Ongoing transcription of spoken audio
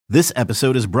This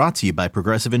episode is brought to you by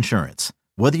Progressive Insurance.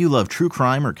 Whether you love true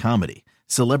crime or comedy,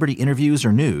 celebrity interviews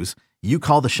or news, you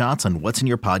call the shots on what's in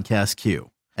your podcast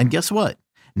queue. And guess what?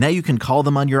 Now you can call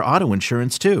them on your auto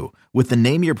insurance too with the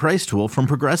Name Your Price tool from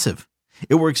Progressive.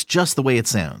 It works just the way it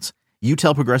sounds. You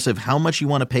tell Progressive how much you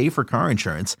want to pay for car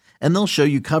insurance, and they'll show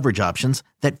you coverage options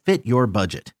that fit your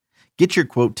budget. Get your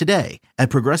quote today at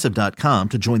Progressive.com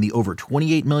to join the over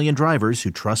 28 million drivers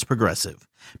who trust Progressive.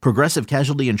 Progressive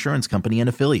Casualty Insurance Company and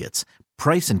Affiliates.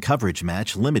 Price and coverage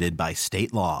match limited by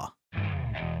state law.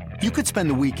 You could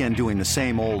spend the weekend doing the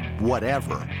same old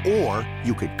whatever, or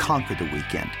you could conquer the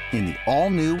weekend in the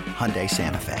all-new Hyundai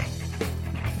Santa Fe.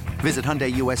 Visit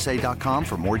HyundaiUSA.com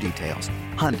for more details.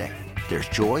 Hyundai, there's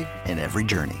joy in every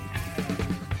journey.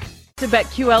 To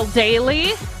BetQL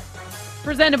Daily,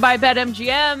 presented by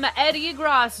BetMGM, Eddie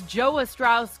Gross, Joe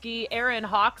Ostrowski, Aaron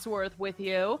Hawksworth with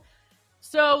you.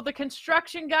 So the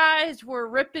construction guys were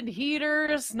ripping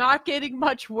heaters, not getting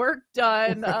much work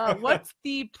done. What's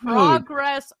the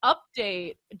progress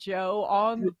update, Joe,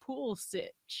 on the pool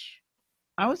sitch?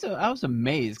 I was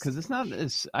amazed because it's not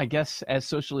as, I guess, as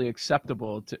socially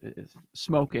acceptable to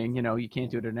smoking. You know, you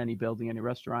can't do it in any building, any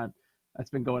restaurant.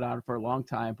 That's been going on for a long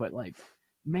time. But like,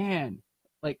 man,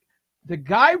 like the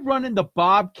guy running the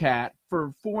Bobcat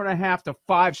for 4.5 to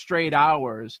 5 straight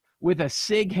hours with a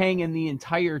cig hanging the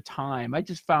entire time, I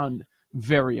just found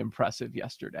very impressive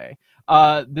yesterday.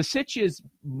 The sitch is,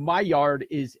 my yard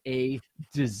is a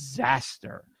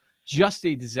disaster, just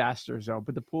a disaster zone.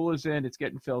 But the pool is in, it's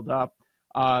getting filled up.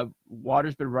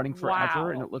 Water's been running forever, Wow.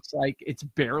 and it looks like it's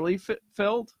barely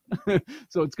filled.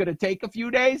 So it's going to take a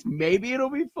few days. Maybe it'll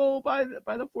be full by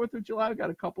the 4th of July. I've got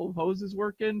a couple of hoses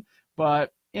working,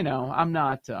 but you know, I'm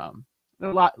not. There's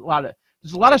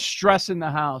a lot of stress in the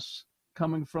house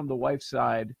coming from the wife's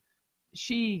side.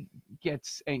 She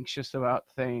gets anxious about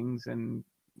things, and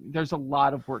there's a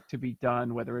lot of work to be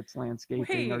done, whether it's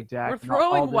landscaping or deck. We're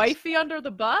throwing wifey under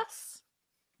the bus?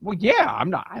 Well, yeah, I'm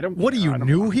not. I don't. What are you,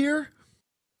 new here?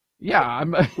 Yeah,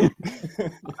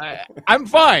 I'm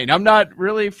fine. I'm not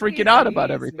really freaking out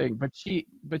about everything, but she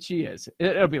is.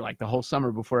 It'll be like the whole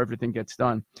summer before everything gets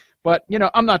done. But you know,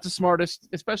 I'm not the smartest,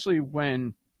 especially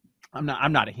when I'm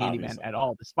not a handyman at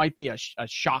all. This might be a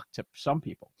shock to some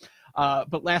people.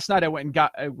 But last night I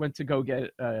went to go get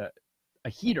a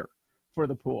heater for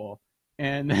the pool,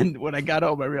 and then when I got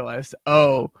home, I realized,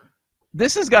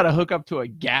 this has got to hook up to a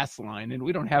gas line, and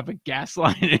we don't have a gas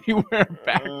line anywhere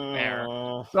back there.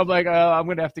 So I'm like, I'm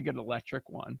going to have to get an electric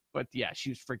one. But yeah, she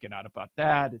was freaking out about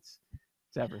that. It's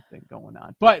everything going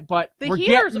on. But the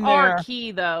heaters are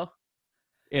key, though.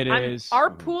 It is.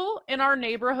 Our pool in our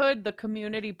neighborhood, the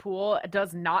community pool,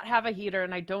 does not have a heater,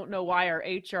 and I don't know why our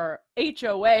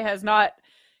HOA has not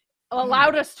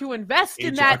allowed us to invest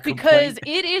in that because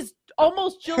it is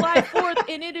almost July 4th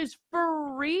and it is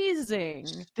freezing.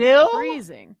 Still?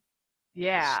 Freezing.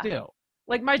 Yeah. Still.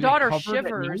 Like my daughter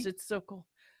shivers. It's so cool.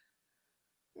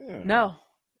 Yeah. No.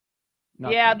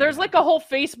 Nothing. Yeah, there's like a whole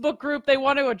Facebook group. They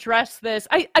want to address this.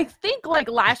 I think like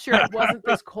last year it wasn't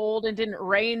this cold and didn't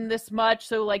rain this much.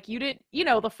 So like you didn't,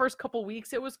 the first couple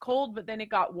weeks it was cold, but then it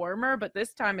got warmer. But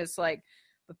this time it's like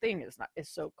the thing is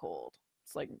so cold.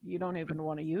 It's like you don't even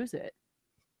want to use it.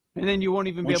 And then you won't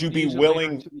even be able to use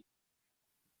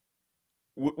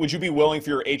Would you be willing for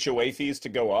your HOA fees to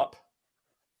go up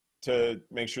to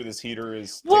make sure this heater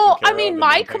is taken care of?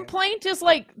 My complaint is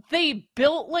like they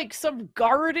built like some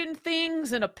garden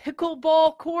things and a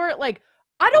pickleball court. Like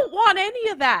I don't want any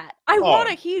of that. I want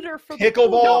a heater for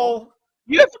pickleball.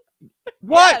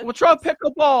 What? Yeah. What's wrong with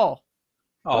pickleball?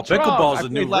 Oh, pickleball's a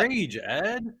new rage,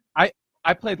 Ed.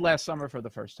 I played last summer for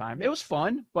the first time. It was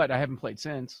fun, but I haven't played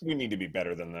since. We need to be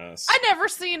better than this. I never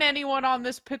seen anyone on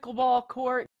this pickleball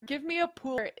court. Give me a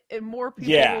pool and more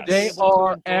people. Yes. Will be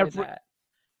able to enjoy that.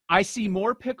 I see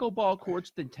more pickleball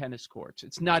courts than tennis courts.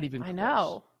 It's not even close. I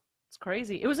know. It's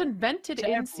crazy. It was invented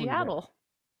in Seattle.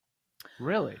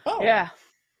 Really? Oh. Yeah.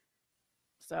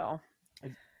 So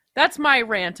that's my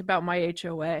rant about my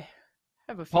HOA. I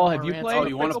have a few Paul, more have you rants played? about Oh,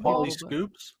 you want to pickleball, Paulie but-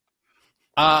 Scoops?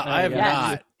 I have Yes.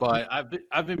 not, but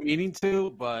I've been meaning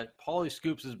to. But Paulie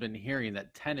Scoops has been hearing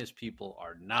that tennis people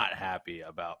are not happy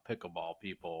about pickleball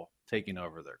people taking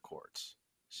over their courts.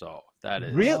 So that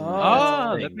is Really? that's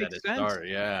the that thing makes it sense. started.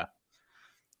 Yeah,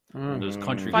 there's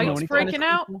country Fights clubs, breaking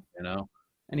out?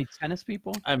 Any tennis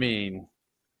people? I mean,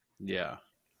 yeah.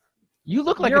 You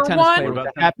look like You're a tennis one. player. With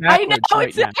What the hat I know backwards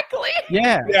right now. exactly.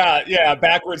 Yeah. Yeah,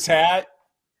 backwards hat.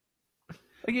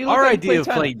 Like, you look Our like you idea of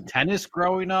play playing tennis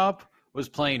growing up was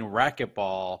playing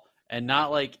racquetball and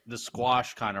not like the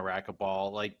squash kind of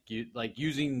racquetball, like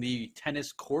using the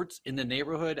tennis courts in the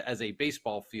neighborhood as a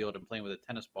baseball field and playing with a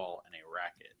tennis ball and a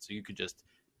racket. So you could just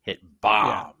hit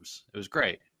bombs. Yeah. It was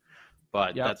great.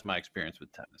 But that's my experience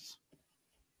with tennis.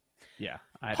 Yeah.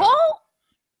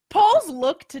 Paul's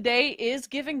look today is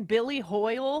giving Billy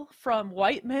Hoyle from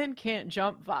White Men Can't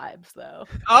Jump vibes, though.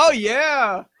 Oh,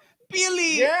 yeah.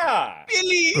 Billy. Yeah.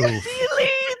 Billy. Billy,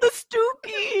 the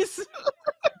Stookies.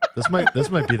 This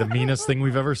might be the meanest thing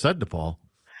we've ever said to Paul.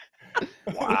 Wow.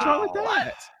 What's wrong with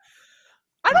that?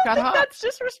 I don't think that's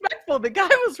disrespectful. The guy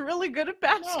was really good at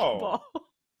basketball. No.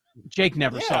 Jake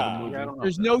never saw the movie. Yeah,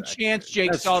 there's no chance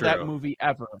Jake saw that movie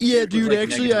ever. Yeah, dude,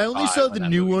 actually, I only saw the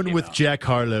new one with Jack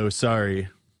Harlow. Sorry.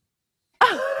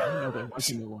 I didn't know there was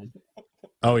a new one.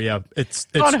 Oh, yeah. It's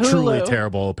truly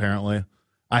terrible, apparently.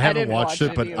 I haven't watched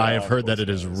it, but I have heard that it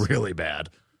is really bad.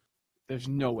 The's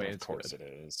no way it's good. Of course it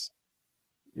is.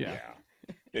 Yeah.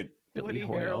 Woody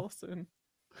Harrelson.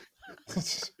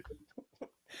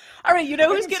 All right, you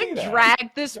know who's getting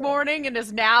dragged this morning and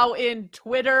is now in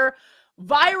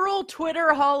viral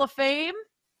Twitter Hall of Fame?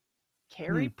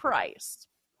 Carey Price.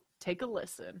 Take a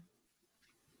listen.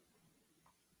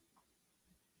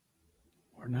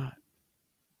 Or not.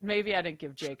 Maybe I didn't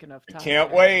give Jake enough time. I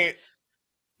can't wait.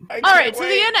 All right, so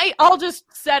I'll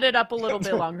just set it up a little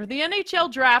bit longer. The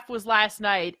NHL draft was last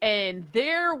night, and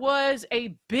there was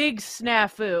a big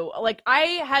snafu. Like, I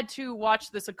had to watch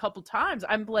this a couple times.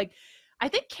 I'm like, I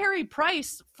think Carey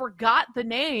Price forgot the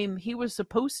name he was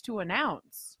supposed to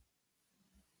announce.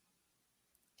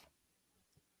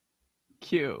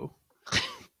 Q.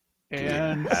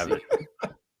 And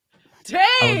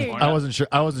dang! I wasn't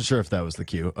sure if that was the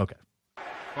cue. Okay.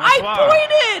 Bonsoir.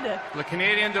 I pointed! The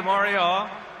Canadiens de Montreal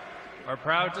are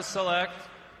proud to select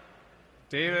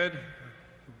David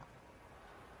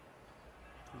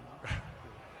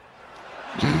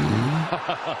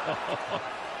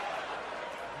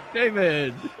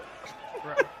David.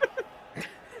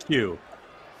 Q.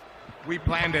 We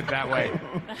planned it that way.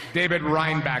 David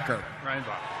Reinbacher.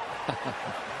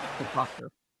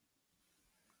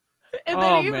 And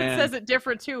then he even says it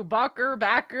different too.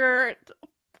 Backer.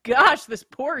 Gosh, this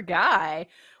poor guy.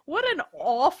 What an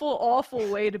awful, awful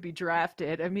way to be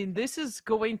drafted. I mean, this is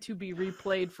going to be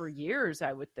replayed for years,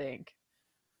 I would think.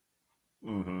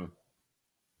 Mm-hmm.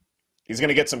 He's going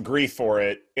to get some grief for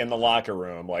it in the locker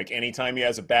room. Like, anytime he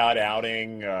has a bad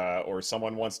outing or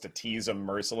someone wants to tease him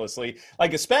mercilessly,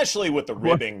 like, especially with the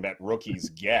ribbing that rookies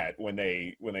get when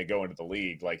they go into the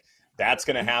league, like, that's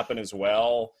going to happen as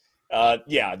well.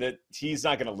 That he's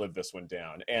not going to live this one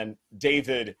down. And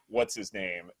David, what's his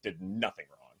name, did nothing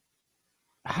wrong.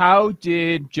 How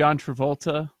did John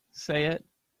Travolta say it?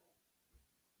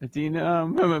 Idina,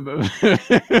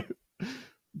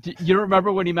 you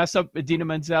remember when he messed up Idina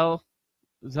Menzel's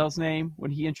name when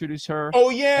he introduced her?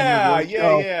 Oh yeah.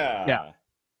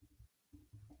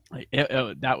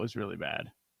 That was really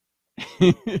bad.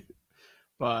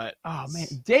 But oh man,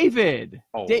 David!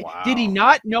 Wow. Did he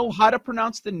not know how to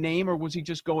pronounce the name, or was he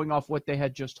just going off what they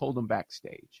had just told him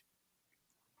backstage?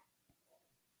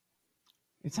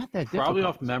 It's not that difficult. Probably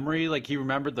off memory, like he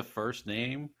remembered the first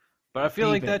name. But I feel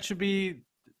like that should be,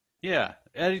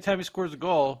 anytime he scores a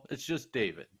goal, it's just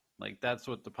David. Like, that's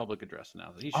what the public address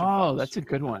announces. That's a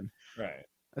good one. Right.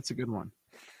 That's a good one.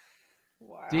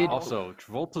 Wow. Also,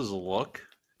 Travolta's look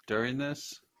during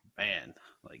this, man,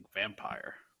 like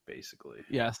vampire, basically.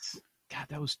 Yes. God,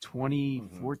 that was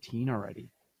 2014 already.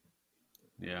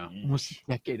 Yeah. Almost a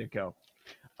decade ago.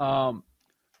 How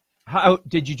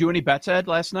did you do any bets, Ed,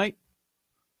 last night?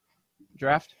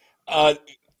 Draft?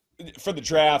 For the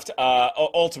draft,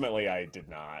 ultimately I did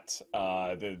not.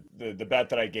 The bet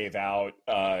that I gave out,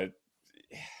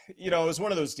 it was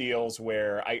one of those deals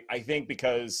where I think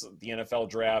because the NFL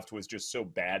draft was just so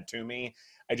bad to me,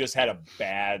 I just had a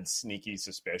bad, sneaky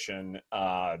suspicion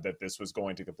that this was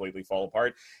going to completely fall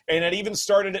apart. And it even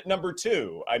started at number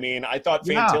 2. I mean, I thought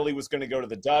Fantilli was going to go to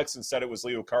the Ducks. Instead, it was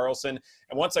Leo Carlsson.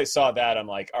 And once I saw that, I'm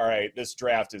like, all right, this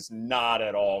draft is not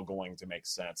at all going to make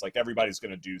sense. Like, everybody's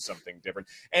going to do something different.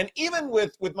 And even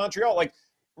with Montreal, like,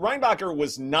 Reinbacher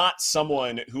was not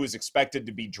someone who was expected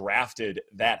to be drafted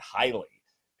that highly.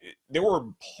 There were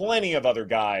plenty of other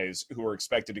guys who were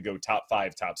expected to go top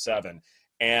 5, top 7.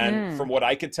 And from what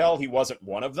I could tell, he wasn't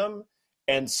one of them.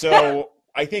 And so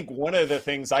I think one of the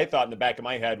things I thought in the back of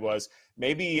my head was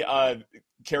maybe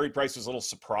Carey Price was a little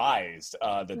surprised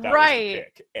that was the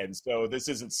pick. And so this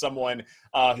isn't someone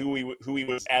who he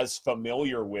was as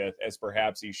familiar with as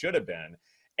perhaps he should have been.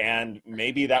 And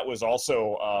maybe that was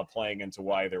also playing into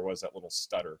why there was that little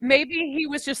stutter. Maybe he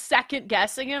was just second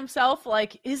guessing himself.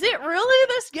 Like, is it really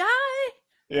this guy?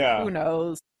 Yeah. Who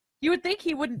knows? You would think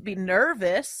he wouldn't be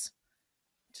nervous.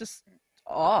 Just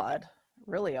odd.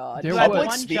 Really odd.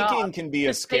 Public speaking can be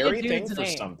a scary thing for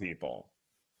some people.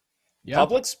 Yep.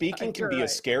 Public speaking can be a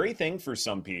scary thing for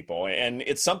some people. And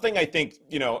it's something I think,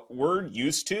 we're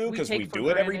used to because we do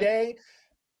it every day.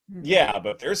 Mm-hmm. Yeah,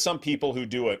 but there's some people who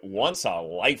do it once a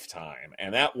lifetime.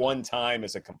 And that one time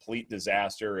is a complete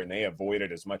disaster and they avoid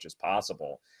it as much as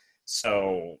possible.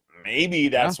 So maybe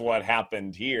that's what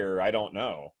happened here. I don't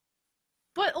know.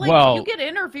 But, you get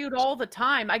interviewed all the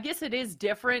time. I guess it is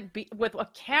different with a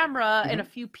camera and a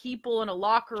few people in a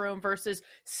locker room versus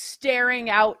staring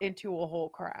out into a whole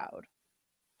crowd.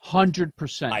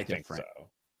 100% I think so.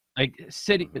 Like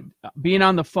being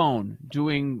on the phone,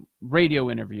 doing radio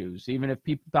interviews, even if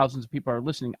thousands of people are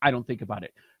listening, I don't think about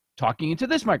it. Talking into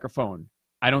this microphone,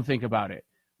 I don't think about it.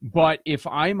 But if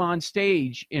I'm on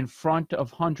stage in front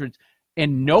of hundreds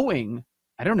and knowing,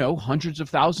 I don't know, hundreds of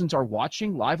thousands are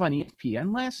watching live on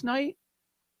ESPN last night,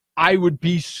 I would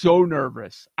be so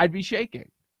nervous. I'd be shaking.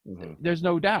 Mm-hmm. There's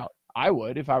no doubt. I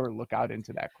would if I were to look out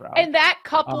into that crowd. And that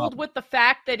coupled with the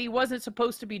fact that he wasn't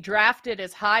supposed to be drafted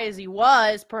as high as he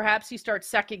was, perhaps he starts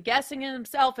second guessing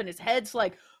himself and his head's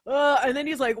like, and then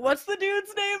he's like, what's the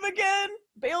dude's name again?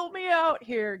 Bail me out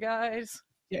here, guys.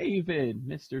 David,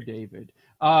 Mr. David.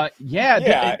 And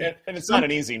it's not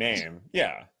an easy name.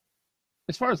 Yeah.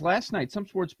 As far as last night, some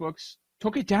sports books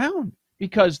took it down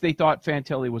because they thought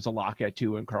Fantilli was a lock at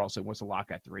 2 and Carlson was a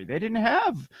lock at 3. They didn't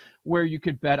have where you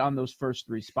could bet on those first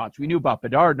 3 spots. We knew about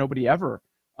Bedard. Nobody ever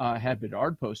had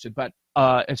Bedard posted. But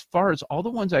as far as all the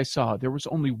ones I saw, there was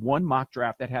only one mock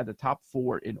draft that had the top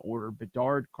 4 in order: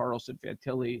 Bedard, Carlson,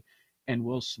 Fantilli, and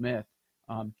Will Smith.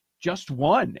 Just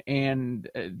one. And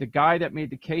the guy that made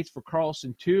the case for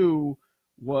Carlson, too,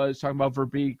 was talking about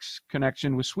Verbeek's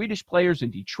connection with Swedish players in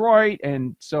Detroit.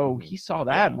 And so he saw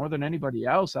that more than anybody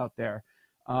else out there.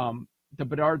 The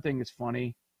Bedard thing is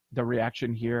funny. The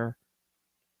reaction here,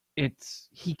 it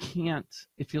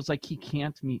feels like he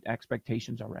can't meet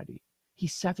expectations already.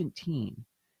 He's 17.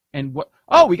 And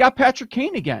we got Patrick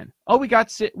Kane again. We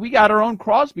got our own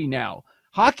Crosby now.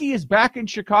 Hockey is back in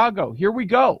Chicago. Here we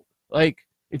go.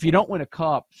 If you don't win a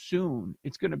cup soon,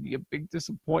 it's going to be a big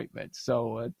disappointment.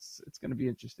 So it's going to be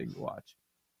interesting to watch.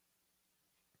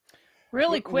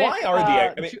 Really quick. Why are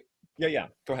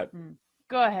go ahead.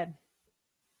 Go ahead.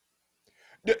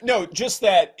 No, just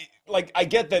that, I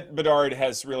get that Bedard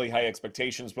has really high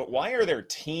expectations, but why are there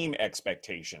team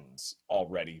expectations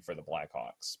already for the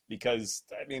Blackhawks? Because,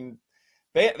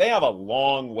 they have a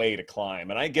long way to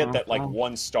climb. And I get that,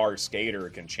 one-star skater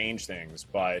can change things,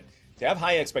 but to have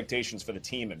high expectations for the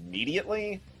team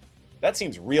immediately, that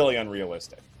seems really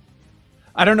unrealistic.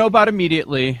 I don't know about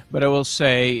immediately, but I will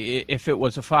say if it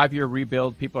was a 5-year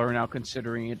rebuild, people are now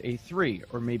considering it a 3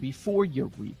 or maybe 4-year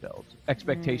rebuild.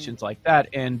 Expectations like that.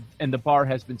 And the bar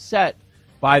has been set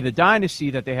by the dynasty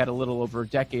that they had a little over a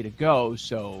decade ago.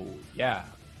 So, yeah,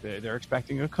 they're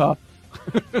expecting a cup.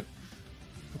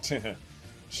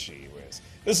 Gee whiz.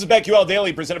 This is BetQL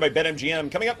Daily presented by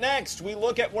BetMGM. Coming up next, we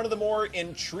look at one of the more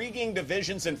intriguing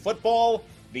divisions in football,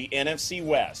 the NFC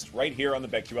West, right here on the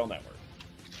BetQL Network.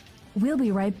 We'll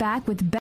be right back with